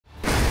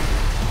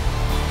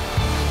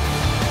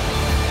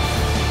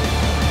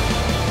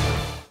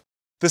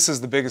This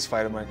is the biggest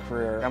fight of my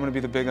career. I'm gonna be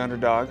the big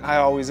underdog. I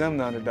always am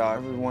the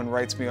underdog. Everyone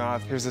writes me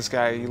off. Here's this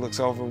guy, he looks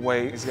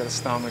overweight, he's got a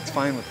stomach, it's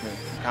fine with me.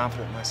 I'm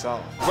confident in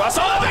myself. Russow,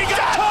 oh my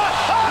God!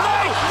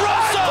 Mike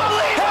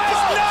Russow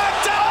has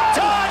knocked out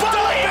Todd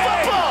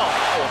Unbelievable!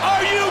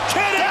 Are you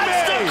kidding me?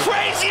 That's the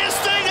craziest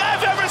thing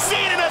I've ever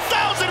seen in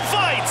 1,000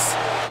 fights!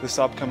 This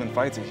upcoming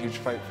fight's a huge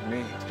fight for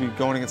me. To be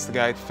going against the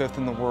guy 5th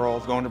in the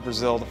world, going to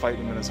Brazil to fight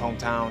him in his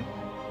hometown,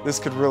 this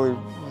could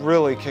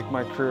really kick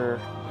my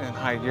career in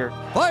high gear.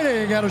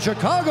 Fighting out of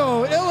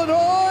Chicago,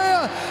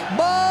 Illinois,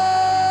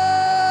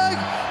 Mike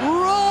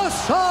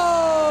Russow!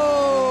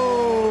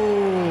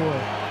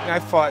 I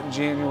fought in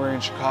January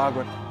in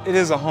Chicago. It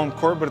is a home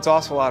court, but it's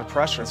also a lot of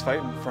pressure. He's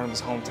fighting in front of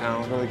his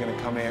hometown. He's really going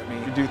to come at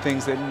me. To do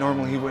things that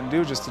normally he wouldn't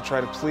do just to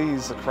try to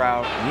please the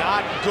crowd.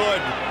 Not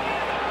good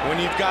when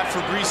you've got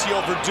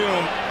Fabricio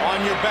Werdum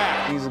on your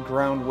back. He's a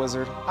ground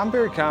wizard. I'm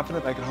very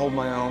confident I can hold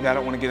my own. I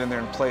don't want to get in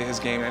there and play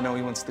his game. I know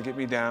he wants to get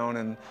me down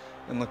and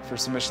look for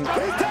submissions. He's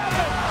down!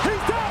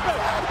 He's down!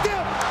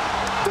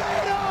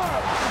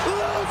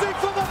 Losing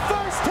for the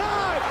first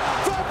time!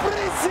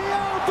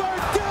 Fabricio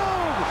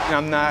Werdum!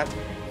 I'm not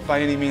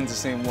by any means the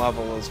same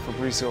level as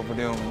Fabricio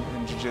Werdum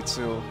in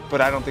jiu-jitsu,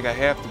 but I don't think I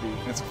have to be.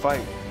 It's a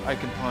fight. I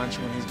can punch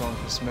when he's going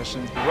for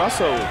submissions.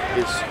 Russow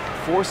is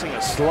forcing a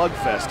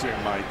slugfest here,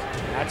 Mike.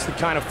 That's the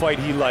kind of fight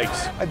he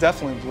likes. I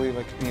definitely believe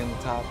I could be in the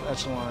top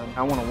echelon.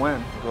 I want to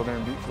win, go there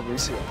and beat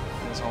Fabricio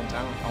in his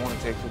hometown. I want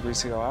to take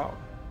Fabricio out.